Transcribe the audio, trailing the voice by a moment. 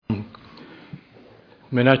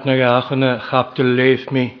Minat na gachana chapter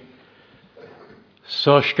leif mi.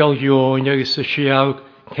 Soskal joon agus a siag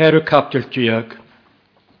heru captel diag.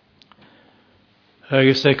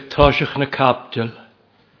 Agus ag toshach na captel.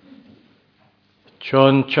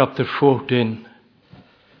 John chapter 14.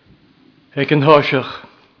 Ag an hoshach.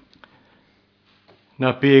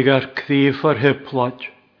 Na bígar críf ar hiplad.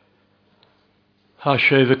 Ha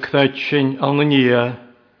sé fy craid sin an na nia.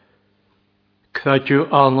 Craidw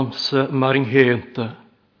anamsa mar yng ngheinta.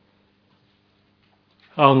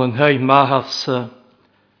 An yn hei mahasa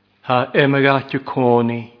ha emagatw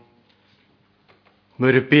coni.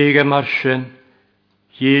 Myr y bígar mar sin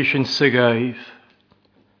ys yn sygaif.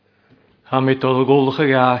 Ha mi dod o gwlch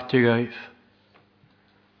ag ati gaif.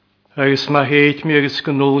 Agus ma heit mi agus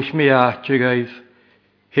gynwlch mi ati gaif.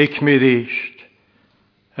 Hic mi ddysg.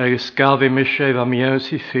 Agus gafi mi sef am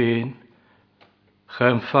iaws I ffein.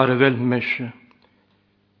 Chym farfel mi sef.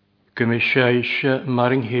 Gymysieise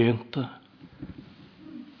mar yng ngheinta.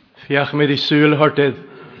 Fiach mi di sŵl hordydd.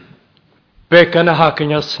 Bec yn y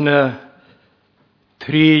hacanias na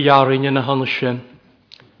 3 jarin yn y hanysyn.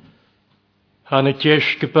 Han y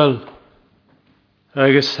jesgybl.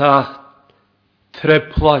 Agus ha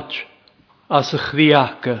treplad as y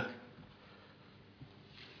chdiaca.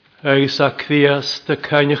 Agus ha cdias dy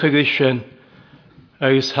cynnych y gysyn.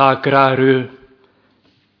 Agus ha grarw.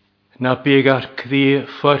 Na bígar cdí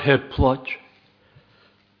forheplad.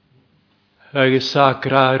 Agus a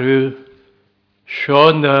grarw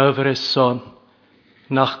sio nyfr son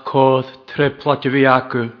nach codd treplad fi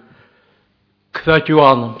agw. Cddadw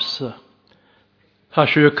anamsa. Ha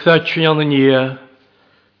siw cddadw an y nia.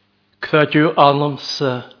 Cddadw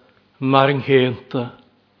anamsa mar yng ngheinta.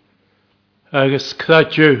 Agus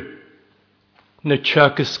cddadw na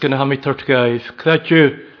tjagus gan ham I tortgaif.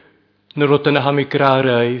 Cddadw na rwta na ham I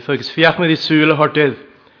grarau, agus fiach mi di sŵl y hordydd.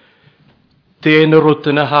 De na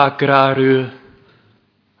rwta na ha grarw,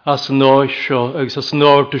 as no sio, agus as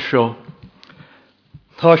nord sio.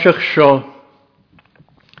 Thosiach sio,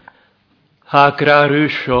 ha grarw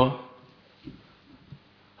sio,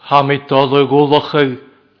 ha mi dol o gwlwch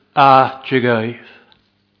a tjagaif.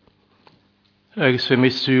 Agus fi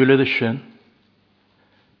mi sŵl y sin.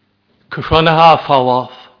 Cwrwan a ha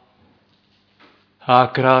falaf.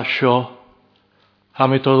 Ha gra sio, ha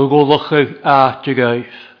mi dod o gwlwch a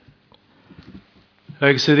tjagaif.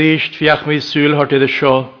 Agus y ddysg fiach mi sŵl hordydd y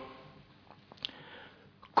sio.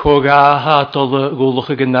 Cog a ha dod o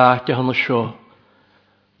gwlwch ag yna han y sio.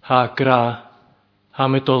 Ha gra, ha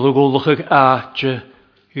mi dod o gwlwch a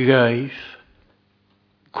tjagaif.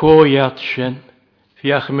 Co iad sin,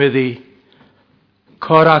 fiach mi ddi.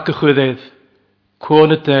 Cor ac y chwyddydd, co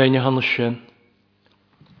na dain han y sin.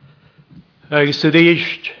 Agus y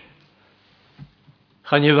ddysg,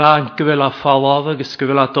 chan I fain gyfel a falaf agus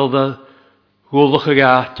gyfel a dod a gwlwch ag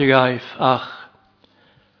ati gaif ach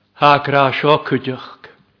ha gra sio cwdych.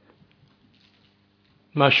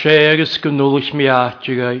 Ma sé agus gynwlwch mi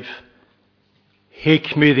ati gaif.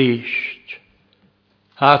 Hic mi ddysg.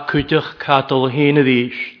 Ha cwdych cadol o hyn y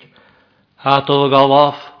ddysg. Ha dol o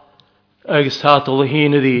galaf agus ha dol o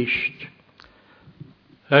hyn y ddysg.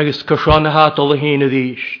 Agus cwrsion ha dol o hyn y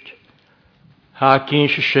ddysg. Ha gyn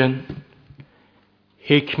sin,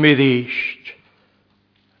 hic mi ddysg,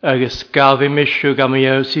 agus gafi misio gam I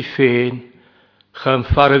aws I ffein, chym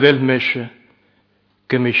farfel misio,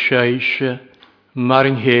 gymysieise mar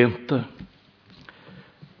yng ngheinta.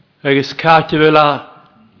 Agus cati fel a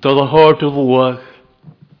dod o hord o lwag,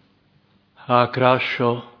 ha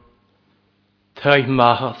grasio, tai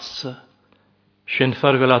mahasa, sin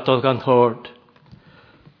farfel a dod gan hord.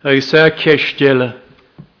 Agus a cestile,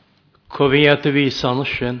 Cofiad y fys an y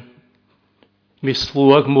sin. Mi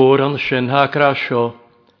slwag môr an y sin ha gra sio.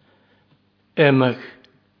 Emag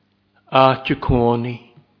a tjwconi.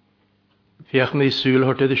 Fiach mi sŵl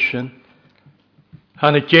hordydd y sin.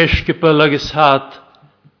 Han y jesgybl agus had.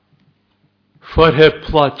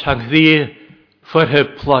 Forheplad, hang ddi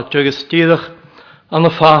forheplad. Agus dydych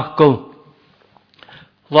an y ffacl.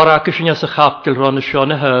 Lor ac ysyn as y chapgel ron y sio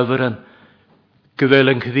na hyfyrin.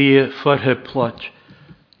 Gyfel yn ddi forheplad.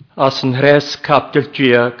 As yn hres capdel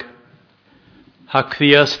diag, ha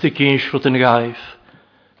cddias dy gyns rwyd yn gaif,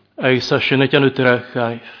 ag sa sy'n ydyn nhw drach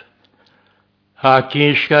gaif. Ha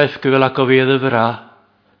gyns gaif gyfel ac o fydd y fyrra,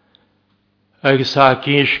 ag sa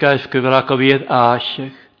gyns gaif gyfel ac o fydd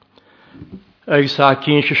aachig, ag sa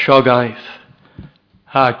gyns y sio gaif,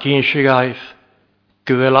 ha gyns y gaif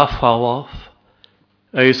gyfel a falaf,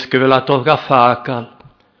 ag sa gyfel a dol ga ffagal,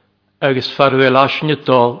 ag sa farfel asyn y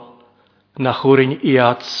dol, na chwrin I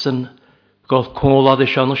atsyn, godd cwlad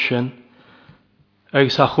ys an y sin.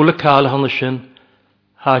 Agus a chwle cael han y sin,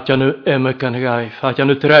 Had janw emme gan gaif, had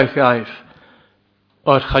janw drech gaif.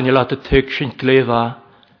 O'r chanil at y tig sy'n glefa,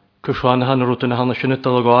 cwrwan han rwt yn hanna sy'n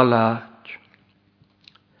ydol o gola.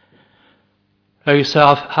 Ag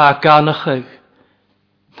saf ha ganach ag,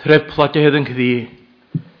 treplat y hedd yn cyddi.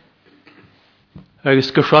 Ag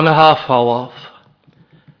sgwrwan y ha ffawaf,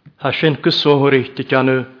 ha sy'n gyswhwr eich dy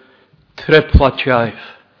janw treplat gaif.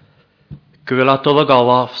 Gwyl adol o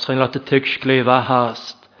golaf, sy'n at y tig sglefa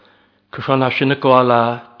hast. Cwrwan ha sy'n y gola.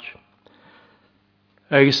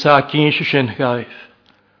 Ag sa gyn sy'n gaif.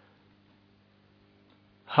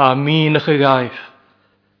 Ha min ych y gaif.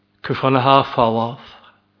 Cwrwan ha ffawaf.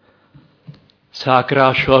 Sa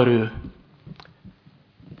gra siorw.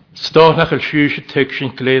 Stoch nach el siwys y tig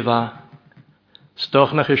sy'n glefa.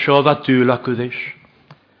 Stoch nach el siodd a dŵl ac wddys.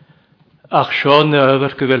 Ach sio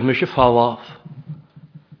nyfer gyfel mis y ffawaf.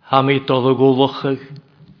 Ha mi dodd o gwlwchig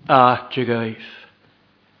a dy gaif.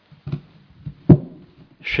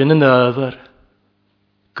 Sy'n y nyfer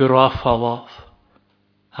gyro a ffawaf.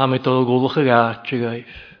 Ha mi dodd o gwlwchig a dy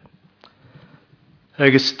gaif.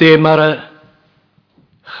 Agos dim ar y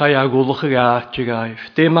chai a gwlwchig a dy gaif.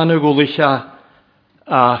 Dim ar y gwlwch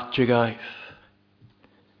a dy gaif.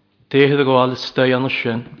 Dehyd y gwael ystau an y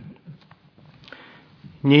sy'n.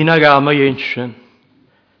 Ni'n ag am a ein sy'n.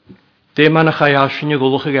 Dim ar y chai a sy'n y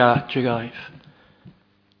gwlwchig a dy gaif.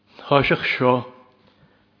 Hosach sio.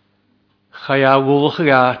 Chai a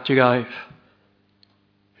gwlwchig a dy gaif.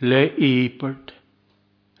 Le ibert.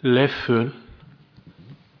 Le ffwl.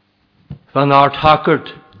 Van art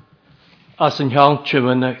hackert as yn hiant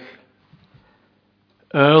siwynach.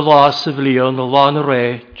 Las y flion o lan y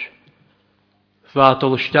reit. Fad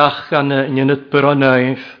ol ystach gan y nynyd byr o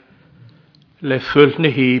naif. Le ffwl na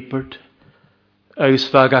hibert. Agus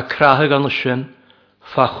fag a crahag an y sy'n.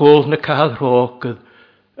 Fa chwl na cahad rhogyd.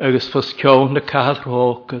 Agus fos ciawn na cahad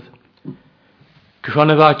rhogyd.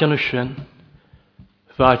 Gwan y fad an y sy'n.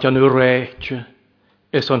 Fad an y reit.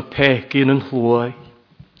 Is o'n pegin yn hlwy.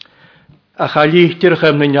 A chalíchtir ach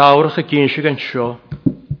na neawrach a gynsig an sio.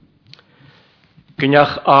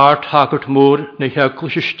 Gynnach art hagart môr na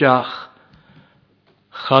heglwys ystiach.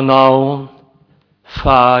 Chanawn,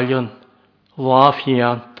 ffalion,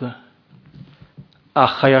 lafianta. A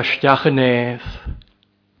chai ystiach yn ef.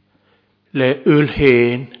 Le ul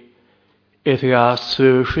hen, idd ga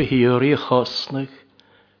sŵr y hir i chosnach.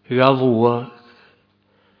 Ga lwag.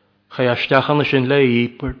 Chai ystiach an sy'n le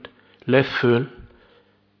ibert, le ffwl.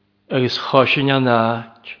 Agus chosyn a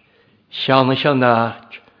nát, sianach a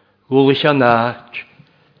nát, gwlych a nát,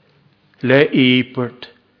 le ibert,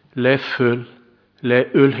 le ffwl, le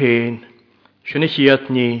ulhen, sy'n eich iad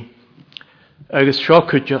ni, agus sio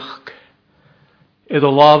cwdych, iddo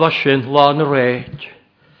lafa sy'n lan y reit,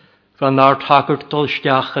 fan art hagart dol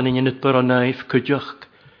stiach yn un ydbyr o naif cwdych,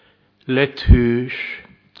 le tŵs,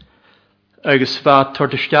 agus fad tor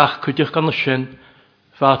dy stiach cwdych gan y sy'n,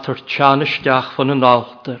 fad tor tjan y stiach fan yn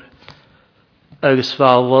altar, agus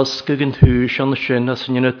falwas gyda'n hwys an y sy'n as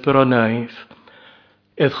yn ydbyr o naif.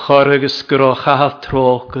 Edd chor agus gro chahal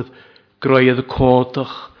trogydd groedd y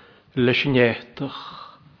codach leis yn ietach.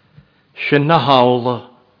 Sy'n na hawla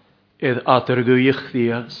edd adar gwych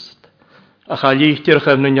ddiast. A chalíchtir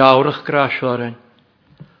chef na neawrach grasiorin.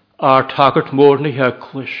 Art hagart môr na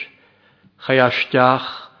heglwys. Chai astiach.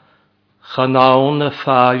 Chanawn na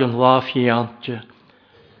ffalion lafiantio.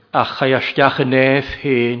 A chai astiach yn ef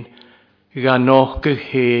hen. Gan noch gyg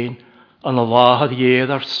hen an y lahad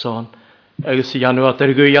iedd ar son, agus i anw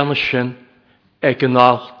adar gwy an y sy'n, ag yn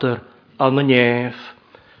altar an y nef,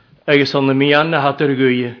 agus an y mi an y hadar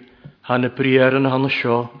gwy, han y briar an han y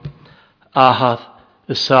sio, ahad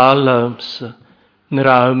y sal lymsa,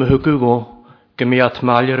 nyr awm y hwgw go, gymi at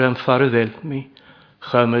malir yn ffarddel mi,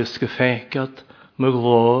 chymys gyffegad, my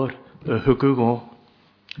glor y hwgw go.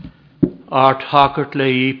 Art hagart le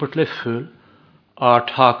ibert le ffwl,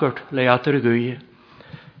 art hagart le adar gwy.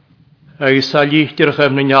 Agus a líchtir a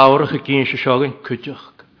chef na neawrach a gyn sy siogan cwdych.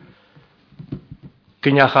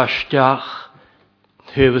 Gynnach astiach,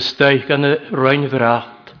 hyfystaich gan y roi'n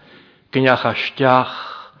frat, gynnach astiach,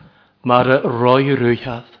 mar y roi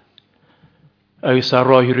rwyhad. Agus a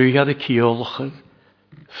roi rwyhad y ciolchag,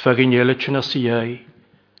 ffagin eilach yn asiau,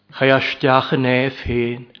 chai astiach yn ef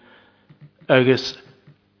hen, agus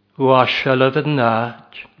gwasialaf yn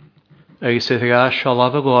nat, agus ydych a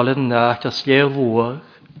siolaf y golad yn nat as le lwag,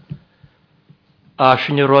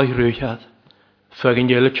 asyn y roi rwyhad,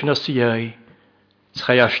 ffagin eilach yn asiau,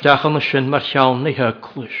 chai astiach yn y sy'n mar llawn neu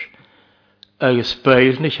hyglwys, agus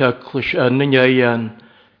beil neu hyglwys yn y neian,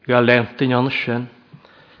 gael lentyn yn y sy'n,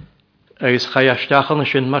 agus chai astiach yn y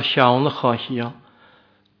sy'n mar llawn y chochiol,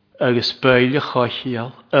 agus beil y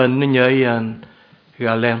chochiol yn y neian,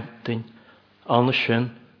 galentin an sin,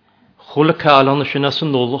 chula cael an sin as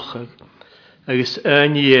yn nolwchag, agos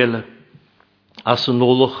yn iele as yn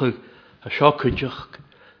nolwchag a sio cydioch,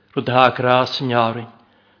 rwyd ha gras yn iarin,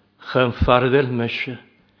 chym ffarddel mysio,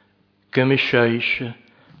 gymysio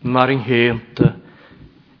mar yng Nghymta.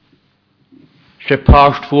 Se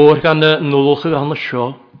past fôr gan y nolwchag an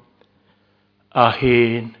sio, a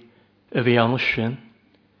hen y fi an sin,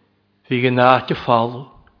 fi gynnat y falw,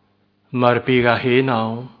 mar byg a hen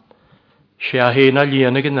awn, se a hen a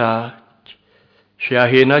lianag gynnat, se a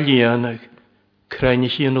hen a lianag,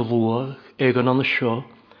 crynnych i yn y lwag, egon an sio,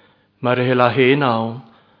 mar a hel a hen awn,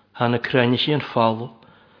 han y crynnych i yn falw,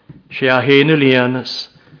 se a hen y lianas,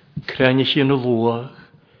 crynnych i yn y lwag,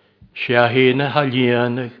 se a hen a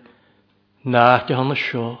lianag, naat y han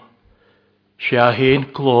sio, se a hen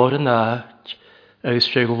glor y naat, agos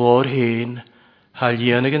se glor hen, ha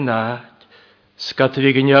lianag y naat, sgat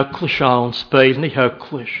fi gyn yglis awn, sbeil ni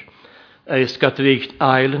hyglis, agos sgat fi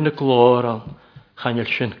ail yn y glor an, chanel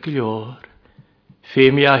sy'n glor.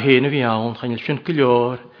 Fe mi a hen y fi awn, chanel sy'n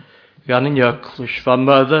glor, gan yn yglis, fa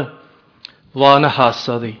mydda, lan y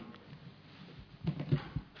hasaddi,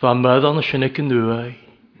 fa mydda an sy'n y gynwau,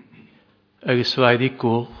 agos faid i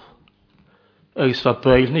gwf, agos fa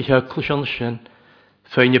beil ni hyglis an sy'n,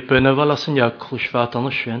 fein y bynafal as yn yglis fat an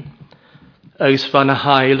sy'n, agos fa na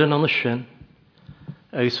hael yn an sy'n,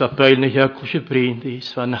 agos fa beil ni hyglis y brindi,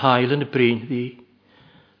 fa na hael yn y brindi,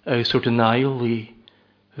 agos wrth y nael li,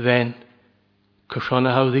 fen, cyrsion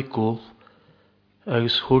a hawdd i gwf,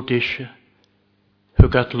 agos hwrd eisiau,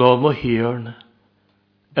 hwgat lom o hirna,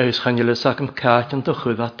 agos chanilys ac yn cat yn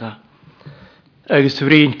dychwyd ata, agos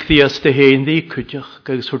frin cthias dy hen ddi cydioch,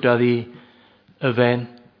 agos wrd a ddi, y fen,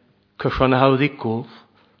 cyrsion a hawdd i gwf,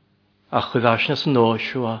 a chwyddasionas yn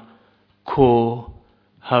osio a co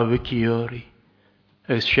hawdd i giori,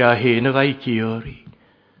 agos sia hen y fai giori,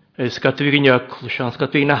 agos gata fi gynycl, sians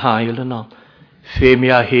gata fi na hael yna, fe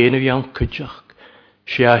mi a hen y fi an cydioch,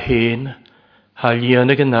 sia hen, ha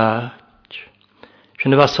lian y gynnat,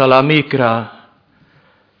 sy'n efo salam i gra,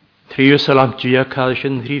 triw salam dia cael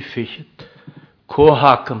sy'n rhi ffychyd, co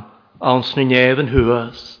hacam, ans na nef yn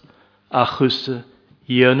hwys, a chwsa,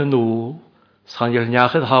 ian yn ôl, Schan yw'r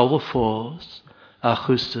niachyd hawl o ffos, a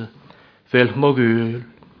chwsa, fel mogwl.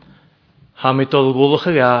 Hamid oedd gwlwch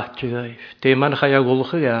y gait, dim yn chai a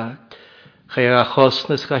gwlwch y gait, chai a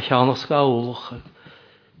chosnes ga llanos ga wlwch.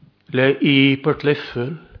 Le i bert le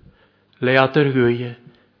ffyl, le adr gwyau,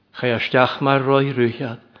 chai a stiach mae'r roi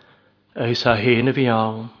rwychad, ys a hen y fi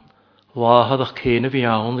awn, wahad a'ch hen y fi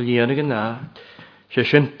awn, lian y gynnad,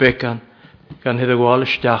 sy'n began, gan hyd y gwal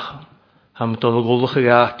y stiachan, hamid oedd gwlwch y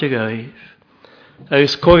gait y gaif.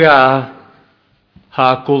 Ys coga ha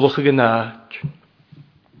gwlwch y gynnad.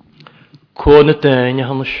 Cwn y dyn y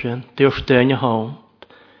hann sy'n, diwrs dyn y hawn,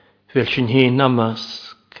 fel sy'n hyn am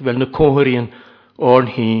ysg, fel na cwhyrien o'r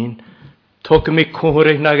hyn, tog mi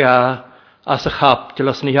cwhyrich na ga, as y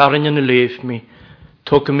chaptil as ni harin yn y leif mi,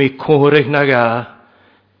 tog mi cwhyrich na ga,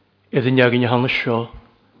 iddyn iag yn y hann sio,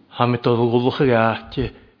 hamid oedd gwlwch y gait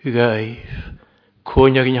y gaif.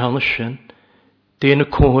 Cwn iag yn y hann sy'n, dyn y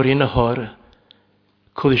cwhyrien y hora,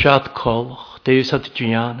 cwydisiad colch, deus ad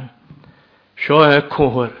gianna. Sio e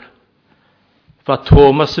cwhwyr, fa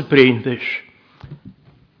Thomas y breindys,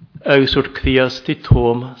 agos wrth cthias di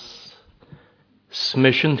Thomas,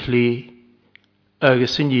 smys yn thli,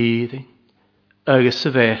 agos yn yddyn, agos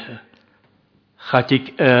y fecha,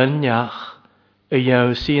 chadig yn niach, y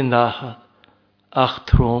iaws i'n ddahad, ach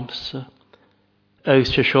tromsa,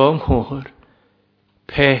 agos sio yn cwhwyr,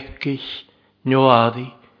 pegich,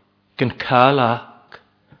 nioaddi, gan cael ac,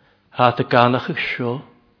 hat y ganach ych sio,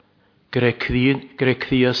 gyda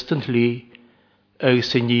cthiast yn thli,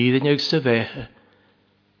 agos y nidyn agos y fecha,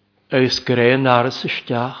 agos gyda yn aras y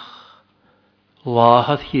stiach,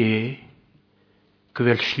 lahad hie,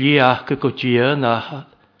 gyfel sliach y godia yn ahad,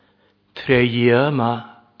 tre ia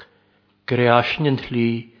mag, gyda asyn yn thli,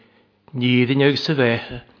 nidyn agos y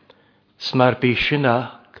fecha, smar bisyn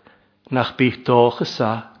ac, nach bych doch y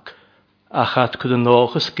sac, ach at cwyd yn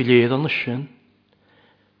och ysgiliad yn ysyn,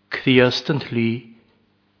 cthiast yn thli,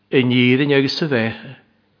 y nidyn agos y fecha,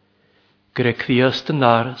 gyda cthiast yn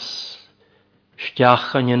aras,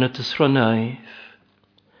 stiach an yn y dysronaif,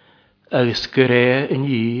 agos gyda yn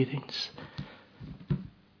ydyns.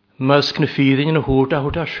 Mysg na ffyddyn yn y hwrd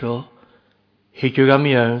a sio, hygwg am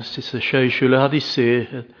iaws, is y siau siwle had i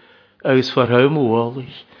sehed, agos fforhaw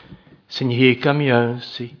mwolig, sy'n hyg am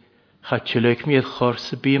iaws i, chatioleg mi edd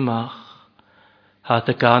chors y bymach,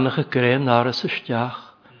 had y ganach y gren aras y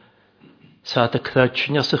stiach, Saad y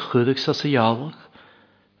cthydsin as y chwyddig as y ialwch,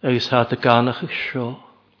 agos had y ganach ych sio.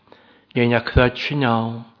 Nín a cwyd sy'n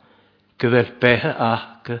iawn, gyfer behe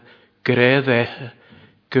ach, gref ehe,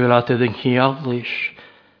 gyfer adydd yng Nghial lys,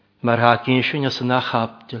 mae'r hagin sy'n as yna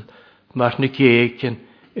chabdil, mae'r negegin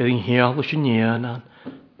yng Nghial lys yn ianan,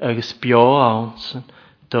 agos bio awnsan,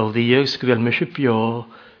 dal ddiags gyfer mis y bio,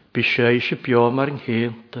 bysau is y bio mae'r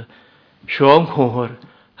ngheilta. Sio yng Nghymru,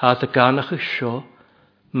 had y ganach y sio,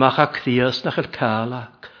 mach ac ddias nach yr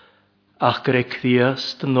calach, ach greg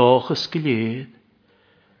ddias dy noch ysgiliad.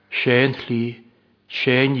 Sien lli,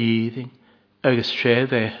 sien yddyn, agos sien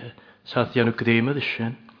fehe, sa'n dianw gdymad y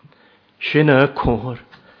sien. Sien y Nghymru,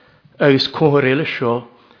 agos Nghymru ele sio,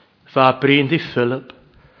 fa brin di Philip,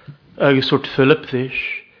 agos wrth Philip ddys,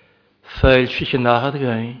 ffeil sy'ch yn ahad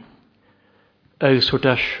gain, agos wrth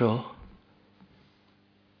a sio,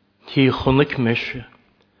 hi chwnig mysio,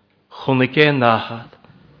 chwnig e nahad,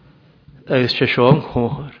 agos sio yn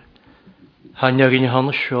Nghymru, hanyag yn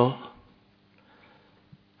hann sio,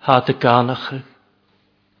 had y ganach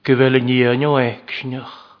gyfel y nian o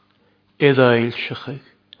eicsiach, eddailsach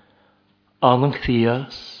an yn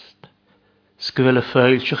cthiast, sgyfel y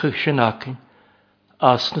ffeilsach sy'n acyn,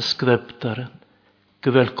 as na sgryptaren,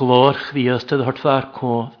 gyfel glor cthiast edd hort far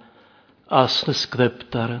codd, as na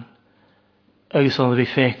sgryptaren, agos an fi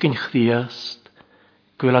ffecyn cthiast,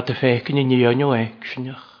 gyfel at y ffecyn y nian o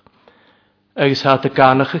eicsiach, agos had y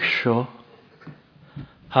ganach sio,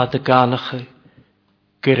 had y ganach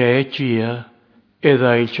Gre gia,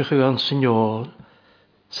 eddailsach gan syniol,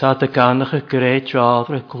 sa dy ganach gre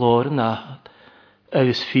jadr glor yn ahad,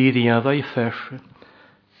 agos ffydd iafau fersen,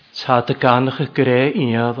 sa dy ganach gre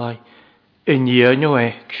iafau, yn ian o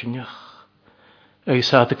eicsiach,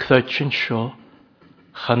 agos sa dy cthydsion sio,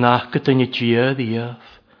 chanach gyda'n i gia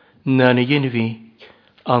ddiaf, nyn i yn fi,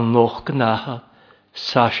 an noch gynahad,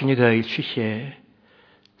 sasin i gael si lle,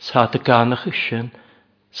 sa dy ganach ysyn,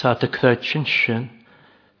 sa dy cthydsion syn,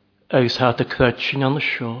 agos had y cwydsin an y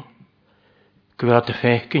sio, gyfer at y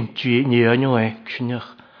ffecyn nian o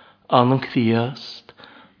eicsiach, an yn cthiast,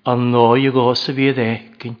 an noi y gos y fydd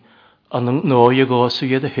eicyn, an noi y gos y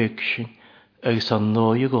fydd y hygsyn, agos an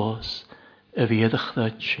noi y gos y fydd y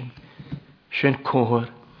chdydsin. Sy'n cwhwyr,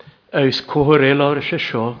 agos cwhwyr e lawr ysio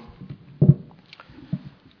sio,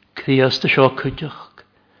 cthiast y sio cydych,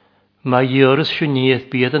 mae ywrs sy'n niedd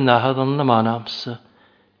bydd y nahad an y man amsa,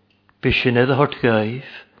 bysyn edrych hort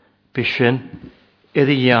gaif, bysyn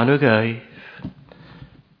iddi ianw gaif.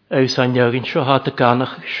 Eus anjagin sio had y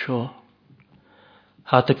ganach sio.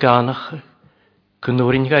 Had y ganach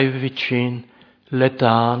gynwrin gaif fi tîn le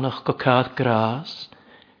danach go cad gras.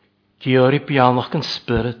 Diori bianach gan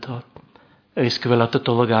spiritol. Eus gyfel at y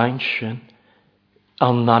dolyg ein sy'n.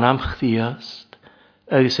 An nanam chdiast.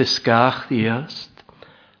 Eus ysgach chdiast.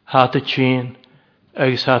 Had y tîn.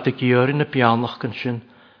 Eus had y giorin y bianach gan sy'n.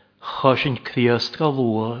 Chosyn chdiast gael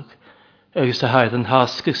lwag. Agus a haid yn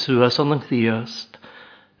hasg suas an yn chdiast,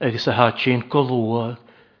 agus a haid sy'n golwag,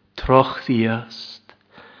 troch chdiast,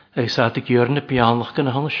 agus a dy gyr na bianach gan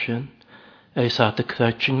a hann sy'n, agus a dy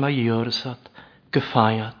cthydsin ma ywrsad,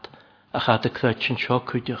 gyffaiad, a cha dy cthydsin sio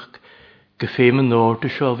cwydych, gyffeim yn nord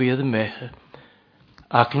o sio fydd y mehe,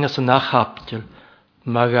 ac yn as yna chapdil,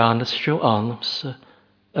 ma ganas sio anamsa,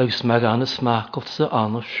 agus ma ganas macol sa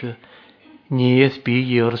anamsa, niedd bi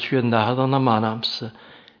ywrsio nahad an a manamsa,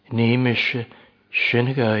 Ní mishe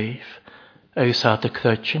sin gaif, agus sa dy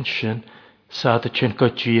cthydsin sin, sa dy sin go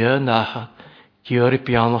gia naha, gior I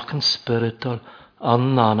bianach yn spiritol,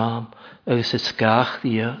 an nanam, agus ysgach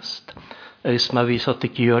ddiast, agus ma fi sa dy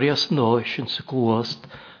gior I as noes yn sy glwast,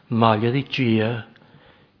 maliad I gia,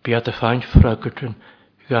 biad y ffain ffrygydryn,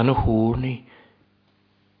 gan y hwrni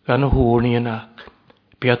yn ac,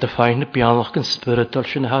 biad y ffain y bianach yn spiritol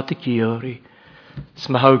sin ha dy gior I,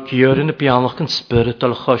 Sma hau gyr yn y bianach yn spirit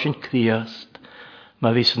al chosyn cdiast.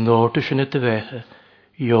 Ma fys nordus yn y dyfehe.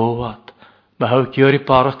 Iowad. Ma hau gyr I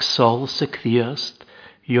barach sols y cdiast.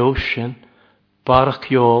 Iosyn. Barach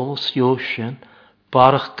iols. Iosyn.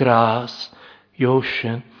 Barach gras.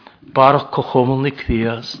 Iosyn. Barach cochoml ni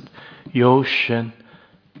cdiast. Iosyn.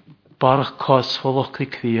 Barach cosfolach ni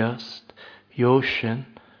cdiast. Iosyn.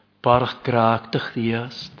 Barach graag dy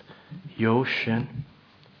cdiast. Iosyn.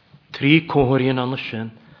 Tri cwhwrian an y sy'n,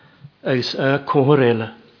 eis y cwhwrele.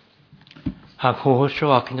 Ha cwhwr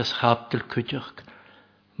sio ac yn ys chabdil cwydych,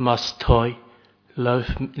 mas toi,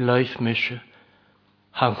 laif mysio.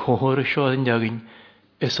 Ha cwhwr sio yn iagin,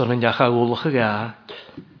 ys o'n yn iach a wlach ag ag.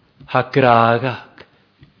 Ha graag ac,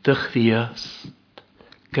 dych ddiast.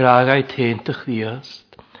 Graag ai tein dych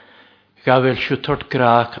ddiast. Gafel sio tord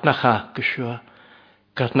graag na chag sio,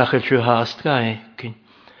 gat nach el sio hast ga eicyn.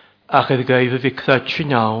 Ach edd gaif y fi cthad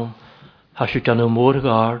sy'n iawn, ha sy'n gan y môr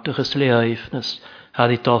gard ag ys leifnys,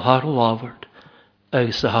 had I dal haar laford,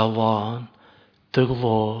 agus a halwaan, dy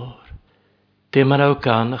glor. Dim an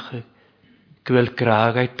awganach gwyl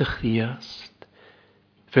gragau dy chdiast.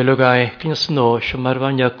 Fel o gaecyn ys nos am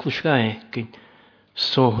arfan ygwys gaecyn,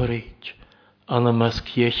 sohrid, an y mas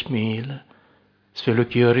ciech mile. Sfel o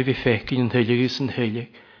gyri fi fecyn yn hylig yn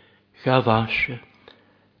hylig, gafasio.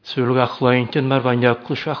 Sfel o gachlaintyn mar fan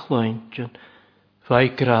ygwys achlaintyn, fai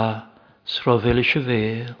gra, srofel eisiau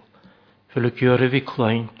fel. Fel o gyri fi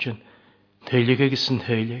claintyn, hylig agos yn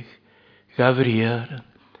hylig, gafriaran.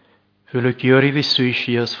 Fel o gyri fi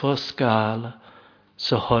swysi as fo scala,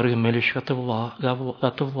 sa horg mylish gat y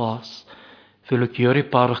flas. Fel o gyri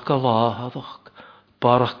barach ga lahadach,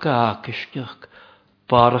 barach ga agisgach,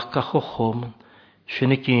 barach ga chochomyn,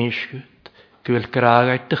 sy'n y gynsgwyd, gwyl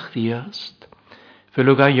gragau dychdiast. Fel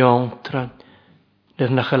o ga iontran,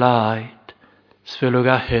 nid nachel aed, sfel o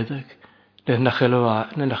ga hyddig, nid nachel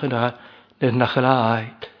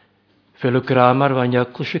aed. Fel o gramar fan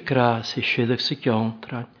ygwys y gras i syddeg sy'n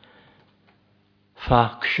iontran.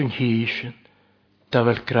 Fac sy'n hysyn, da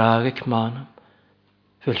fel gragau manam,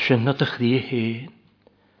 fel sy'n na dychdi hyn.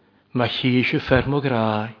 Mae hysyn fferm o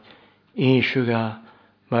grai, eisiau ga,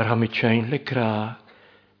 mae'r ham i tsain le grag,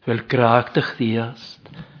 fel grag dychdiast,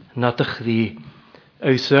 na dychdi.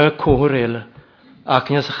 Ys y cwr ele,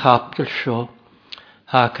 ac nes y chapgol sio,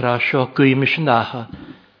 ha gra sio gwymish yn aha,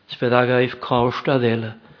 sfedd ag aif cawst a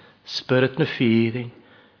ddele, spyrt na ffydding.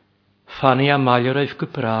 Fanny a malioraif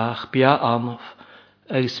gybrach, bia anof,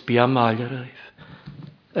 ys bia malioraif.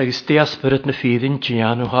 Ys di a spyrt na ffydding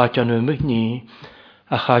gian o hadian ymwyd ni,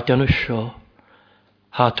 a hadian o sio.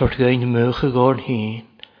 Ha tort gain mwch y gorn hyn,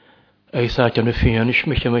 ys hadian o ffynish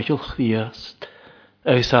mich am eich chdiast,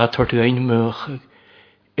 ys a tort gain mwch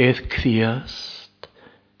eith cdiast.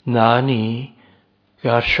 Na ni,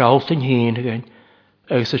 gair sialt yn hyn again,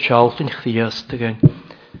 ys y sialt yn chdiast again.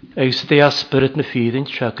 Ys di a spyrt na ffydding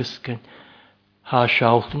siagas again, ha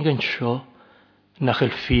sialt yn gain sio, nach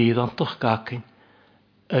il ffydd antach gacin,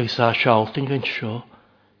 ys a sialt yn gain sio,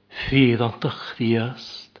 ffydd antach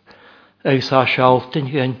chdiast. Ys a sialt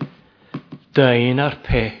yn gain, dain ar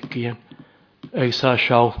pegian, ys a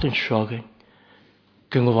sialt yn siogain.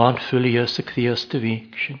 Gyngwan ffyli ys y chdiast y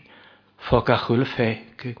ficsyn, ffog a chwyl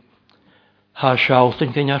fegin. Ha sialt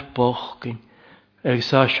yn gain ar bochgin,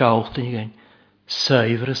 ys a sialt yn gain,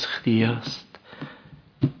 saifr ys chdiast.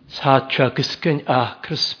 Sa tjagus gain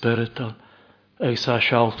acr spyrdol, ys a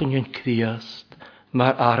sialt yn gain chdiast,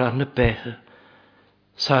 mar aran y behe.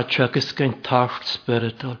 Sa tjagus gain tart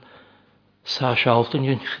spyrdol, sa sialt yn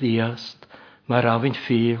gain chdiast, mar afin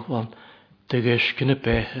ffilwan, dygysgyn y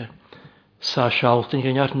behe. Sa sialt yn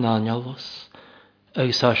gain ar nanialos,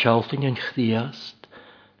 ys a sialt yn gain chdiast,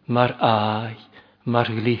 mar ai, mar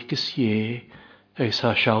glychgys ie, ys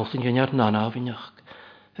a sialt yn gain ar nanafinach,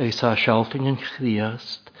 ys a sialt yn gain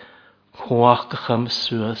chdiast, chwach gycham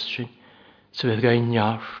sŵasyn, sydd gain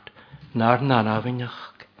niart, na'r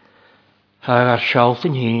nanafinach. Hag ar sialt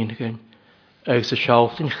yn hyn gain, ys a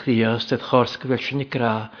sialt yn chdiast, edd chorsgwyl sy'n i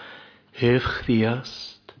gra, hyf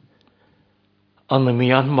chdiast. An y mi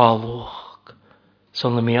an malwch,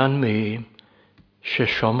 son y mi an meim, se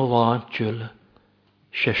siom y wan djule,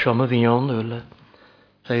 se siom y fion ule,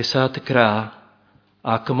 ys a dy gra,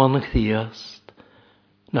 ac ym an yn chdiast,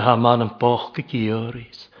 na ha man yn boch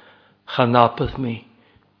gygioris, chanapydd mi,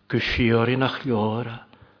 gysiori na chliora,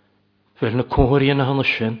 fel na cwri yn hana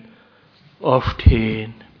sy'n, oft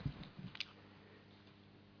hyn.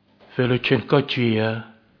 Fel y chyn godia,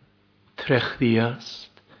 trech ddiast,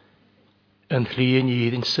 yn llun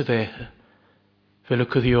iddyn sefehe, fel y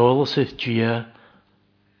cyddiol sydd gia,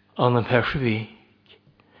 an am hersfig,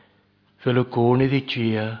 fel y gwrnydd i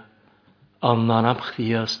gia, an am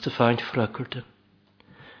chdiast y faint ffragwrdyn,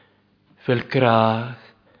 fel graag,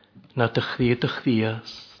 na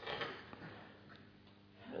dychdiast,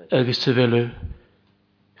 agos y fel y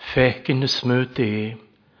fecyn y smw dem,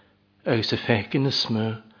 agos y fecyn y smw,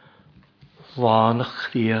 lan y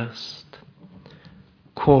chdiast,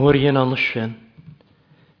 cwr i'n an y sy'n,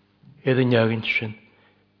 idd yn iagyn sy'n,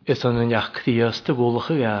 is an yn iach chdiast y gwlwch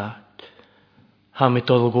y gad, ham i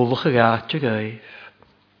dod y gwlwch y gad y gaif.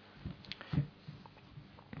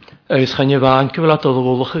 Ys chan i fan gyfel a dod y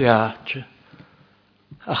gwlwch y gad,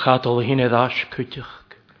 a chadol hyn edd as cwtych.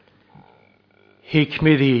 Hig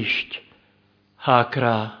mi ddysg, ha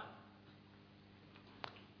gra.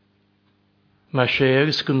 Mae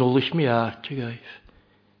sef ys gynnulich mi at y gaif.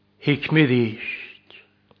 Hig mi ddysg.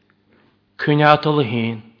 Cyn adol y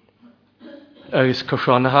hyn, ys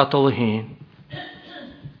cwrsion a adol y hyn.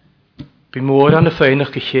 By môr an y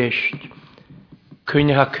ffeinach gychest,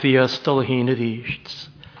 cyn ha criast al y hyn y ddysg.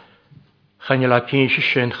 Chan la pínshe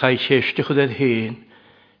sin chai chéiste chud hén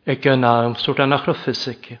ag gan náam súr an nach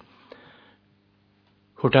rafisike.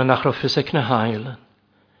 Hwrt an nach rafisik na hailen,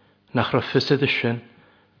 nach rafisik sin,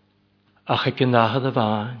 ach ag gan náhad a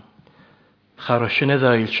bhain, char sin a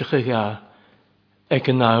ddailsich ag ag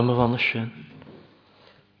gan náam a vanna sin.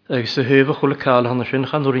 Ag sa hwfa chwle cael hana sin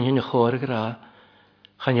chan orin hyn y chor ag ra,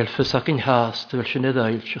 chan il fysac yn has dy fel sin a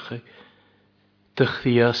ddailsich ag, dych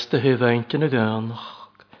ddias dy hyfaint yn y gynach.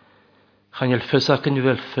 Chan il fysac yn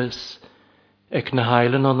fel fys, ag na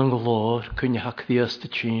hailen an yn glor, cyn hac ddias dy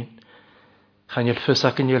tîn. Chan il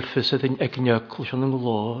fysac yn il fysad yn ag nyacl an yn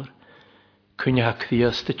glor, cyn hac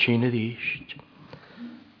ddias dy tîn y ddysg.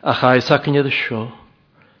 A chaisac yn ydy sio,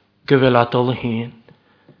 gyfel adol y hyn,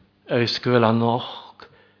 ys gyfel anoch,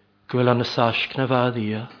 gyfel an y sasg na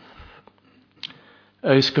faddia.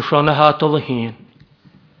 Ys gyfron a hadol y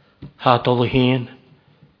hyn,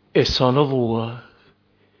 is on y lwa,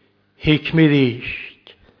 hic mi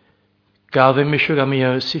ddysg, gaf mi sio gam i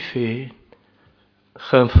ys i ffyn,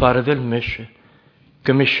 chymffarddil mysio,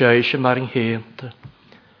 gymysio eisiau mar yng Nghymru.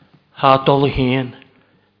 Hadol y hyn,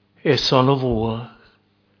 is on y lwa,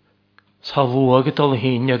 sa lwa gydol y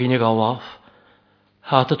hyn ag yn y galaf,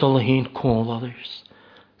 hadol y hyn cwnladys.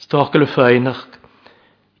 Stogl y ffeinach,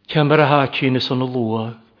 cymar a hatyn is on y lwa,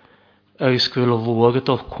 ag ysgwyl y lwa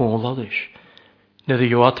gydol cwnladys, nid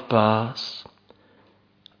y ywad bas.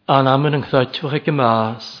 Anam yn nghdadfach ag y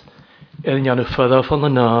mas, edyn yan y ffyddaf o'n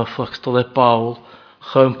y nafach stol e bawl,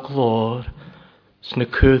 chym glor, sna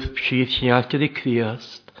cydd sydd hiantyd i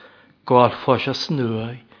criast, gwal ffos a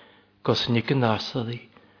snwy, gos nig yn nasadi,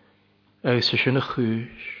 ag sy'n y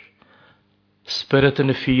chwys. Spirit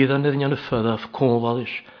yn y ffydd an edyn yan y ffyddaf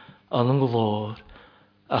cwnladys, an yn glor,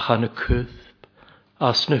 a chan y cydd,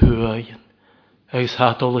 as na hwyn, ag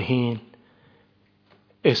hadol y hyn,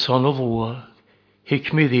 is on y lwa,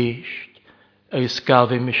 hic mi ddysg, ag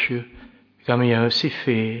gafi mi siw, gam i aws i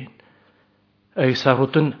ffyn, ag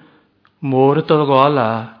sarwyd yn môr y dod o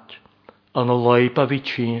alad, an y loib a fi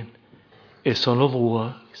tîn, is on y lwa,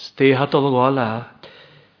 stay hadol o alad,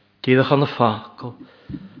 dydach an y ffacl,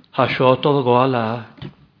 ha sio dod o alad,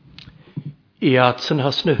 i adsyn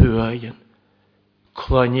has na hwyn,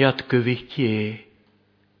 cloniad gyfych ie,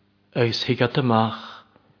 ag higad ymach,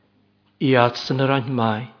 i adsyn yr a'n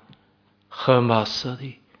mai,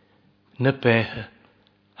 chymasadi, na behe,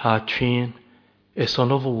 ha tîn, is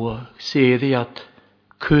on y lwa, sydd i at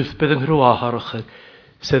cwth bydd yng nghrwaharach,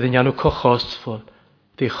 sydd yn anw cochosfol,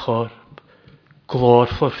 di chorb,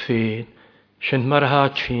 glor for ffyn, sy'n mar ha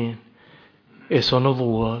tîn, is on y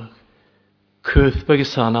lwa, cwth bydd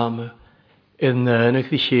sanam, yn nynig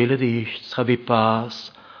di chyl y ddysg, cha fi bas,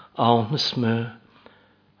 awn na smw,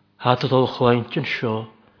 had ydol chwaint yn sio,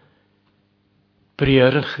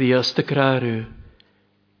 briar yn chdiast y grarw,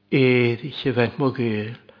 edd i chyfent mo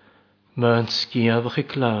gyl, ma'n sgiafach i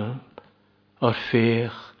glawn, o'r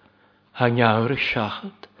ffech, hangawr y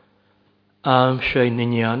siachad, am sy'n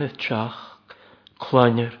nynianydd tiach,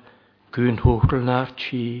 clanyr, gwyn hwrl na'r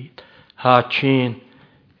tîd, ha tîn,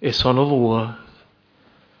 is on y lwa,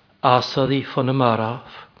 asad i ffon y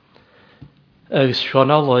maraf, ag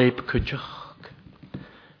sion a loib cwtach,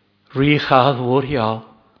 rhi chad fwr iawn,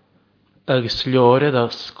 ag slio'r edd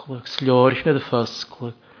ysgol, ag slio'r eich nid y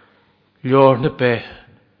ffysgol, lior na beth,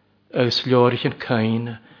 ag slio'r eich yn cain,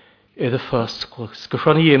 edd y ffysgol,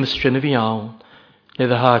 sgwrfran i ems sy'n y fi iawn,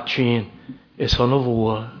 nid y hatsin, is on y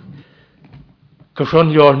lwa.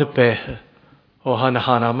 Gwrfran lior na beth, o han a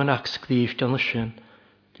hanam yn ac sgdifft an y sy'n,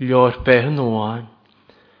 lior beth yn oan,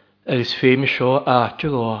 ag ffeim i sio at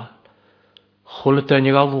y goal, chwl y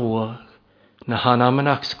dynig a lwa, na hanam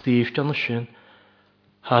yn ac sgdifft an y sy'n,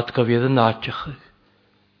 had gafiad y nadjach,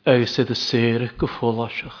 ag sydd y ser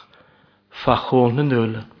gyffolasach, ffachol na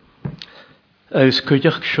nula. Ag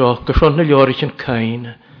sgwydach sio, gyffron na liorich yn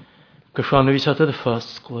cain, gyffron y fisad y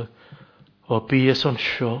ffysgol, o bias o'n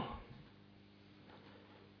sio.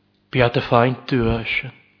 Biad y ffaint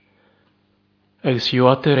dwysyn. Ag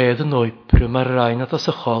siwad yr edd yn oipr, mae'r rhain at as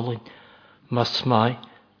y cholyn, mas mai,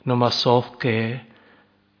 no mas sof ge,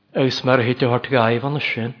 ag mae'r hyd o hort gaif an y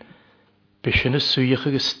sy'n, bysyn y swych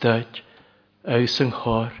ag ystad, ag sy'n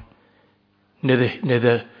chor, nid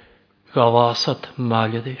y galasad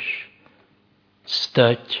maliadys,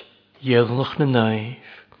 stad, ielnach na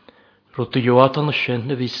naif, rwyd y iwad an y sy'n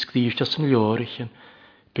na ddisgdifst as yn liorich yn,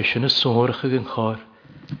 bysyn y sôrach ag yn chor,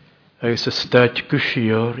 ag y stad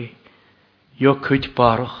gwsiori, jo cwyd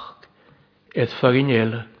barach, edd fagin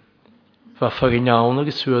ele, fa fagin iawn ag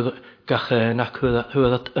yswyd gachen ac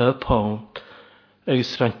hwyddat y pawnt, ag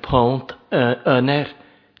ysraint pawnt yner,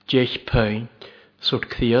 diech paint, sŵrt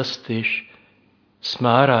criastys,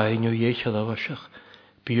 Smar ein o eich a ddafasach.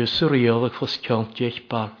 Biws yr eolag fos ciont eich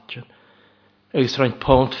baltion. Agus rhaid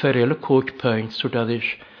pont ferel y cwg paint so da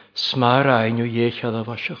ddys smar ein o eich a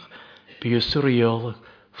ddafasach. Biws yr eolag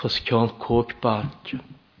fos ciont cwg baltion.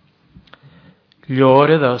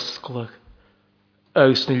 Ljór eða ysglag.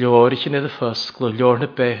 Agus na ljór ich yn eða ffysglag. Ljór na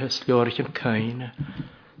behys, ljór ich yn caina.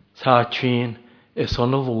 Tá tîn is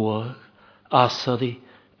on y lwag. Asadi,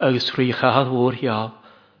 agus rhi chahad o'r hiab.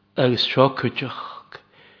 Agus sio cwydioch.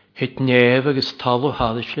 Het nef agus tal o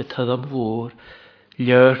hadys le tyddam fwr.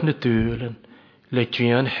 Ljór na dŵlen. Le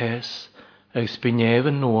gian hes. Agus by nef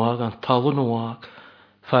yn nwag an tal o nwag.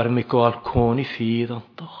 Far mi gwael côn I ffydd an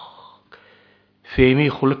doch. Fe mi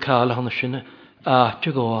chwl y cael hann sy'n at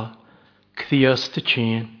y gwael. Cthias dy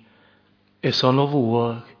tîn. Is on o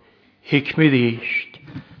lwag. Hic mi ddysg.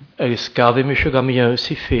 Agus gaddi mi sio gam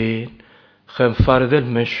iaws I ffein. Chym farddel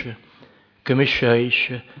mysio.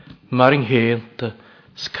 Gymysio mar yng ngheinta.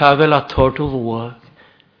 Sgafel a tord o lwag.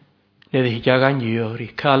 Nid hi jag an iori.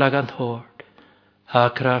 Calag an tord. Ha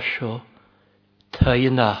grasio. Tai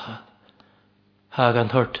yn aha. Hag an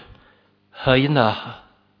tord. Hai yn aha.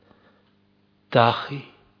 Dachi.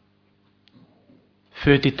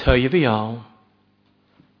 Fyd I tai fi iawn.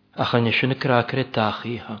 Ach an ysyn y gracer e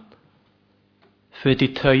dachi han. Fyd I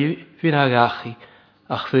tai fi na gachi.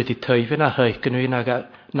 Ach fyd I tai fi na haicyn fi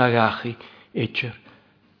na gachi. Idger.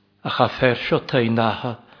 Ach a fersio tai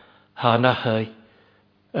naha. Ha na hai.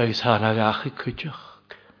 Agus ha na gachi cwydioch.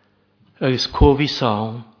 Agus cofi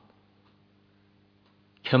sawn.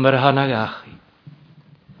 Cymar ha na gachi.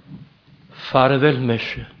 Farddel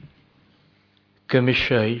mysio.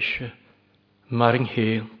 Gymysio eisio. Mar yng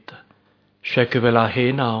ngheinta. Se gyfel a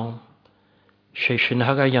hen awn. Se sy'n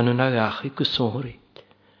hag a ianw na gachi gwsorit.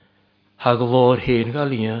 Hag lor hen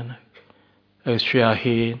gael ianag. Agus se a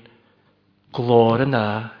hen glor yn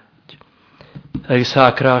ad. Agus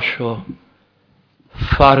ha grasio.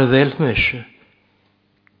 Farddel mysio.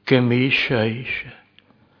 Gymysio eisio.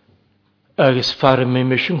 Agus farmi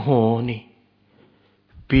mysio nghoni.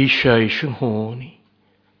 Bisio eisio nghoni.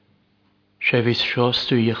 Se fys sio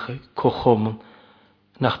stwych cochomon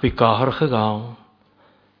nach by gaharch y gawn.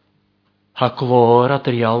 Ha glor a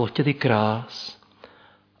drialwtyd I gras.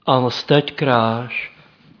 An ystod gras.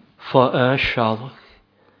 Fa sialach.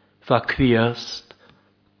 Fa cwiast.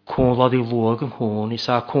 Cwnlad I lwag yng nghoni.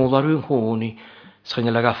 Sa cwnlad yng nghoni. Sgan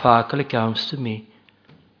I lag a ffacol I gamst y mi.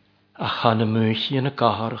 A chan y mwynsi yn y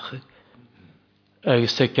gaharch.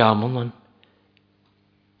 Agus y gamon yn.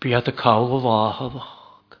 Biad y cawl o lahadach.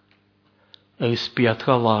 Agus biad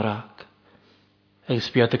gael larag.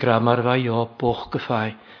 Agus biad y gramar fa I o boch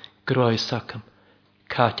gyffai. Groesacam.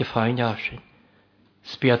 Cat y ffain asin.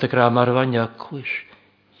 Sbiad y gramar fa nyaclwys.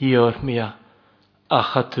 Ior mia.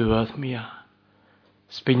 Acha dwad mia.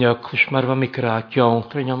 Sbi nyaclwys mar fa mi gra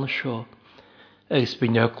giongtra'n an y sio. Agus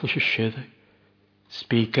sbi nyaclwys y sydd.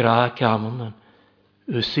 Sbi gra gamon yn.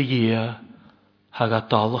 Ys y ia. Hag a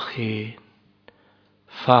dalach hen.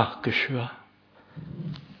 Fa gyswa.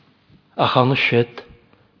 Ach an y sydd.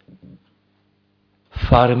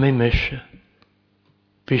 Far mi mysio.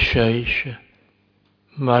 Bisio eisio.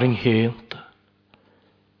 Mar yng ngheinta.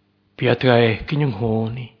 Biad ga ecyn yng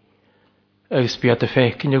nghoni. Agus biad y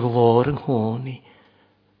fecyn y glor yng nghoni.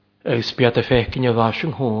 Agus biad y fecyn y fas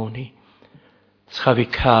yng nghoni. Scha fi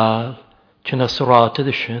cael. Tyn asratad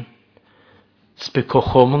y sy'n. Sbi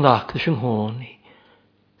cochom yn acdys yng nghoni.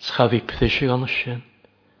 Scha fi pthysig an y sy'n.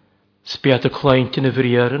 Sbiad y claint yn y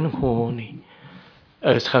friar yn nghoni.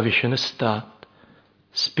 Agus scha fi sy'n ystad.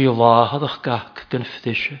 Sbi lahad o'ch gac gan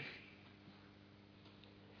ffdysig.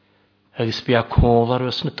 Agus bia cwnlar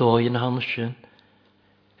os na doi yn han sy'n.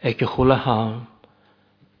 Eg y chwla han.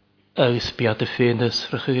 Agus bia dy ffyn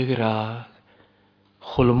ysrach y graag.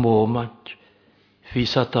 Chwla moment.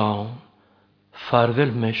 Fys a dawn.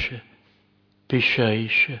 Farddel mysio. Bisio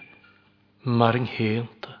eisio. Mar yng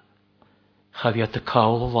ngheinta. Chafiad y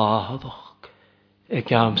cawl o lahad o'ch.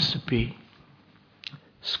 Eg ams y bi.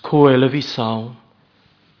 Sgwyl y fi sawn.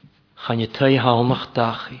 Chan y tai halmach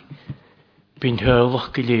dachi. By'n hylwch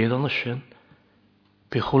gilydd an y sy'n.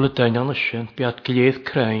 By chwl y dain an y sy'n. By at gilydd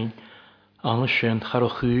crain an y sy'n. Char o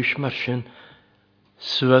chwys mar sy'n.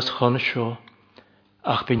 Swas chan y sio.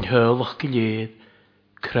 Ach by'n hylwch gilydd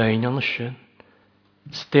crain an y sy'n.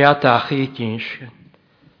 Stea dachi I dyn sy'n.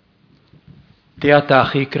 Dea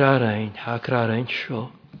dachi gra rein. Ha gra rein sio.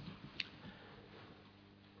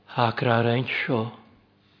 Ha gra rein sio.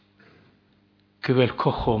 Gyfel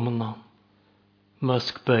cochom yn an.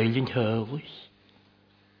 Mysg beil yn hylwys.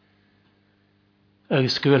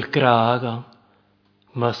 Agus gyfel graag an.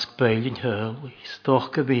 Mysg beil yn hylwys. Doch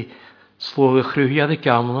gyfi slwg y chrwyad y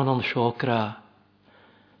gamon an sio gra.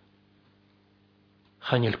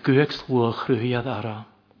 Chanil gwyg slwch rhywiad aram.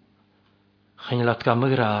 Chanil at gam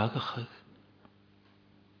y graagach.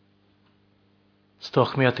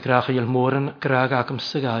 Stoch mi at y graag il môr yn graag agam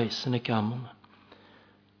sygais yn y gamon.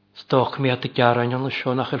 Stoch mi at y garain o'n y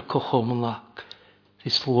sionach il cochom yn lac. Di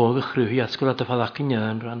slwg y chrwyhi at sgwrdd at y fadach yn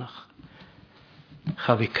yw'n rannach.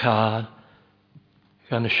 Chafi cael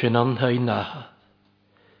gan y sy'n hau naha.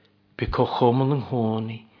 By cochom yn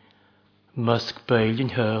nghoni. Mysg beil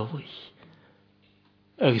yn hywlich.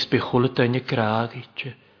 Agos by chwlyd yn y graag eich.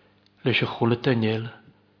 Leis y chwlyd yn il.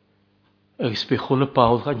 Agos by chwlyd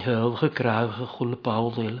bawl gan hywlich y graag y chwlyd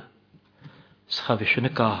bawl il. Schafi sy'n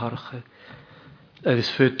y gaharach. Agos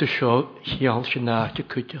ffyd y sio hial sy'n naach y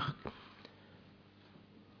cwydych.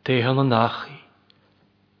 Dehan yn nachi.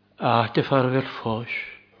 Aach farfel ffos.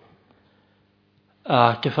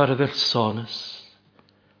 Aach farfel sonus.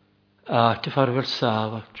 Aach farfel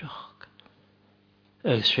safachach.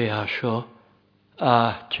 Agos fe asio.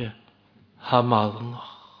 Aach hamalnach.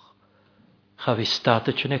 Chafi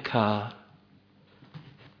stadet yn y car.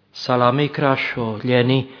 Salami grasio.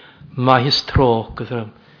 Lieni mahis troc ydrym.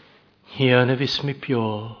 Hian y fys mi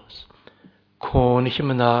bios. Cónich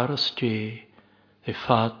yn aros di. E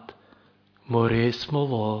fad, mores mo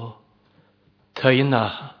lo, tai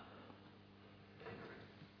naha.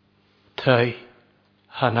 Tai,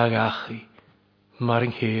 hanagachi, mar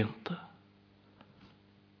yng Ngheilta.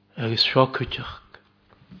 Agos sio cwtach.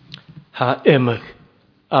 Ha emach,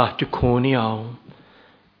 at y cwni awn.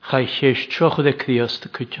 Chai cheis troch o dde criast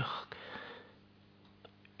y cwtach.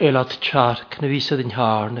 Elad charc na fysad yn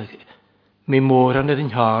harnag. Mi môr an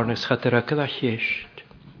yn harnag schateragad a cheist.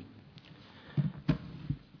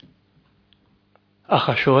 Ach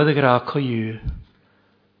a sioedd y graag o yw.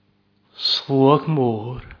 Slwag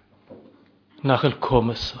môr. Nach il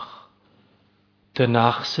comasach.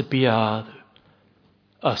 Dynach sy biadw.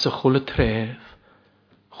 As y chwl y tref.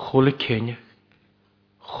 Chwl y cynnach.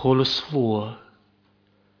 Chwl y slwag.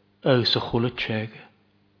 As y chwl y treg.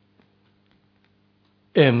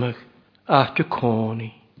 Emach at y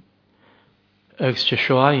coni. As y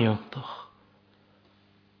sio aiantach.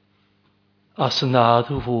 As y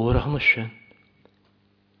nadw fwr ach na sy'n.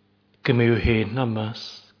 Gymyw hen na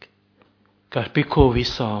mysg. Gar by cofi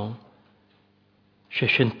sawn. Se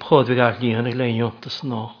sy'n pod fydd ar lian y leiont ys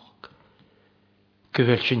noch.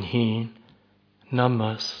 Gyfel sy'n hun na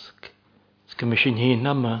mysg. Gymyw sy'n hun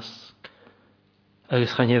na mysg.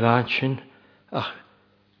 Agos chan i fan sy'n ach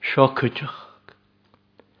sio cwtach.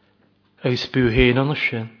 Agos byw hen an y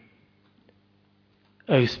sy'n.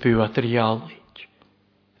 Agos byw at yr ialwyd.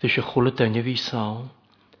 Dys y chwle dyna fi sawn.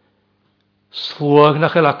 Slwag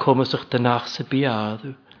nach el a comasach dynach sy biadw.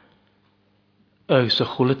 Agos y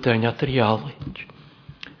chwle dyna at yr ialwyd.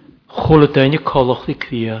 Chwle dyna coloch di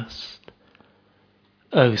criast.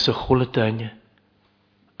 Agos y chwle dyna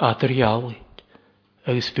at yr ialwyd.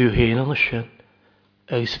 Agos byw hen an y sy'n.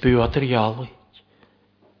 Agos byw at yr ialwyd.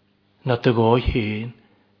 Na dy goi hen.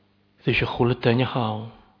 Dys y chwle dyna hawn.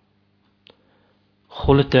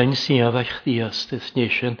 Chwle dyna sy'n afach ddiast. Dys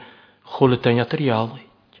nesyn chwle dyna at yr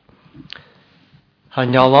ialwyd.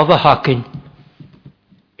 Han alaf y hacyn,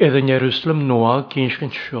 edrych yn Jerusalem noa gyns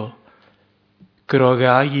gan sio, grog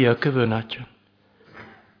a iag y fynadjan.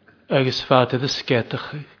 Agos fad ydd ysgedach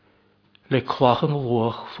le clach yn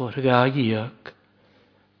lwch ffordd a iag,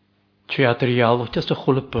 tre adr ialwt as y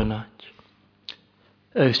chwl y bynad.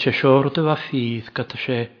 Agos tre siwr dy fa ffydd gata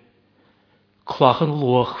se, clach yn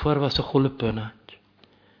lwch ffordd as y chwl y bynad.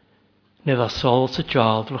 Ne dda sol sy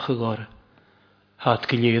jadrach y gore, had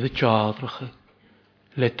gilydd y jadrach y.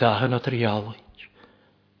 Le dahan at yr ialwyd.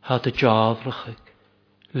 Had y jadrach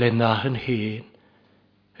le nahan hen.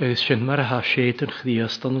 Agos sy'n mar a hased yn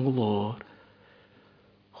chdiast an yng glor.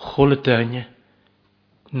 Chwl y dyna.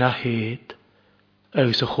 Na hed.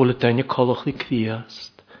 Agos y chwl y dyna coloch di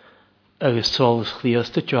chdiast. Agos sols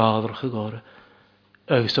chdiast y jadrach y gore.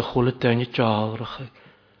 Agos y chwl y dyna jadrach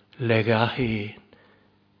le ga hen.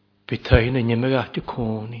 By tain yn ymwg at y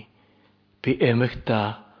cwni. By ymwg da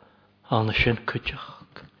an y sy'n cwtach.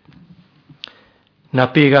 Na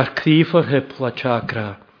byg ar cryf o'r hypla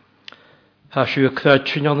chagra. Has yw y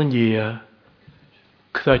cthadsion an yn ia.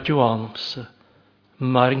 Cthadjo anamsa.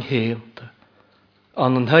 Mar yng Ngheilta.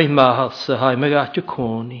 An yn hai mahas y hai meg at y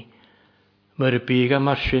cwni. Mar y byg am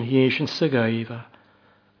ar sy'n hi sy'n sygaifa.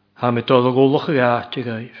 Ha me dolog olwch y at y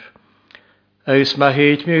gaif. Agos ma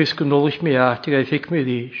heid mi agos gynolwch mi at y gaif hic mi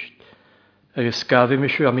ddysg. Agos gaddi mi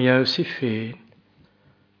sy'n am i aws i ffein.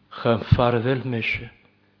 Chym farddel mysio.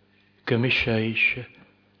 Gymys eisiau,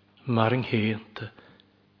 mar yng Ngheilta,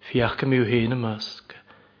 fiach gymyw hen y masg,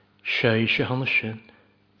 eisiau hann y sy'n,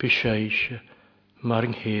 bys eisiau, mar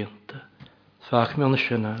yng Ngheilta, Fach mewn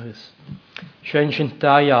syna ys. Sy'n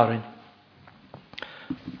da iarin.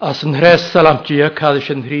 As yn hresal am dia cael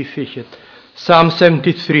sy'n hri ffychyd. Psalm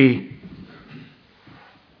 73,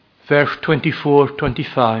 verse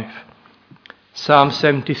 24-25. Psalm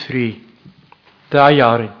 73, da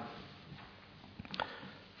iarin.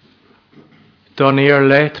 Don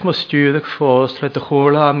let mo stúdach fós le de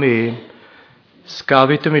chórla am ein,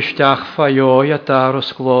 scafid ym isteach ffaioi a dar os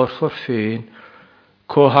glor for féin,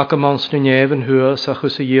 cohag am ons na nefn hwys a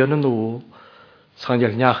chws y ion yn ôl, s'chan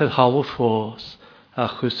iel niachyd halw fós a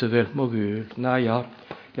chws y fel mo gwyl. Na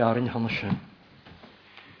iar yn hanna sy'n.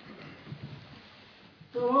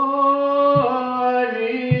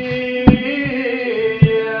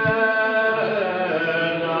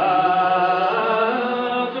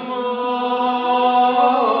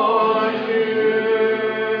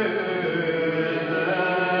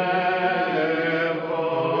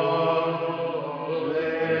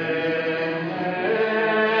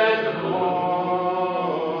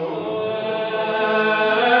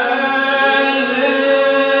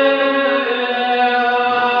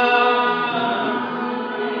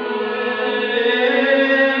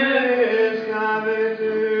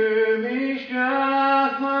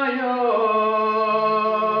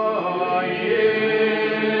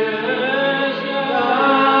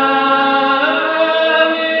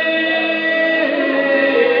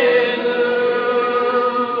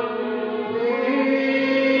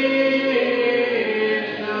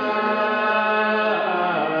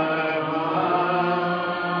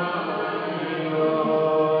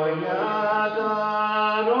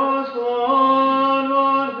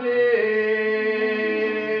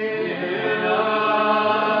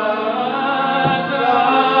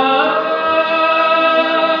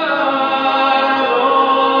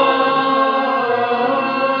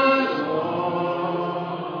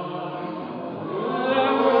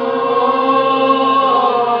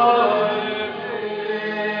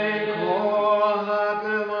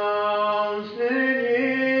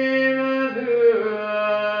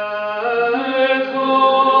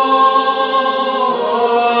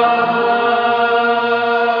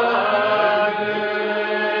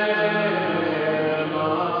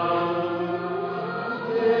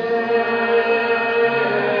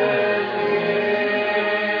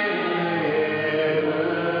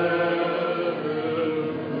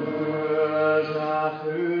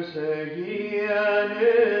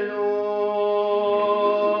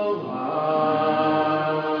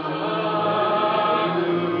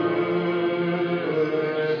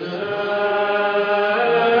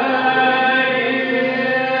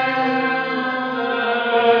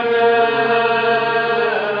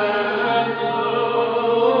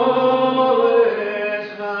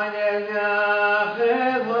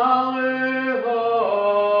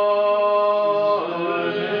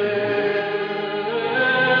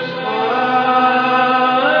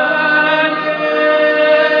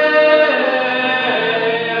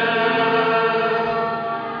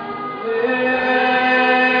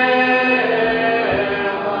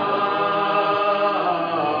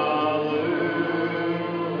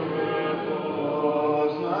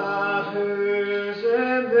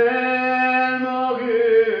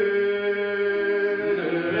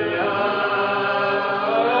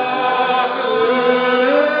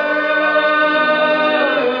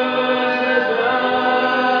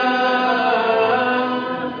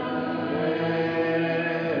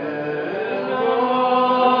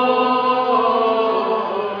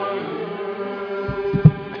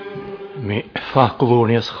 Fa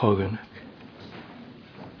glónias chogan.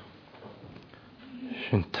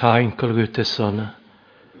 Sy'n tain colgwyd y sona.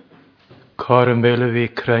 Car yn bel y fi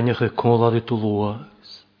creinach y cwlad y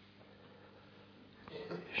dwlwas.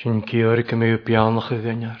 Sy'n gyrig am yw bianach y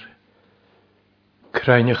gynnar.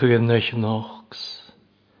 Creinach y gynnach yn ogs.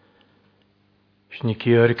 Sy'n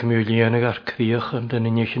gyrig am yw lianag ar criach am dyn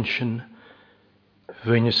yn eich yn sy'n.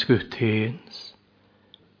 Fy'n ysgwyd teins.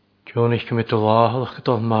 John ich gymryd o lahal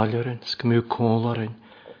gyda'r maliorin, sgymryd cwlarin.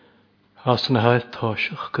 As yna haedd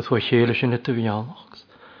tosach, gyda cheile sy'n ydy fianach.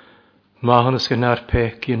 Mahan ysgyn ar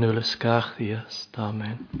pec i nŵl ysgach ddiast.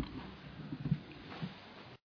 Amen.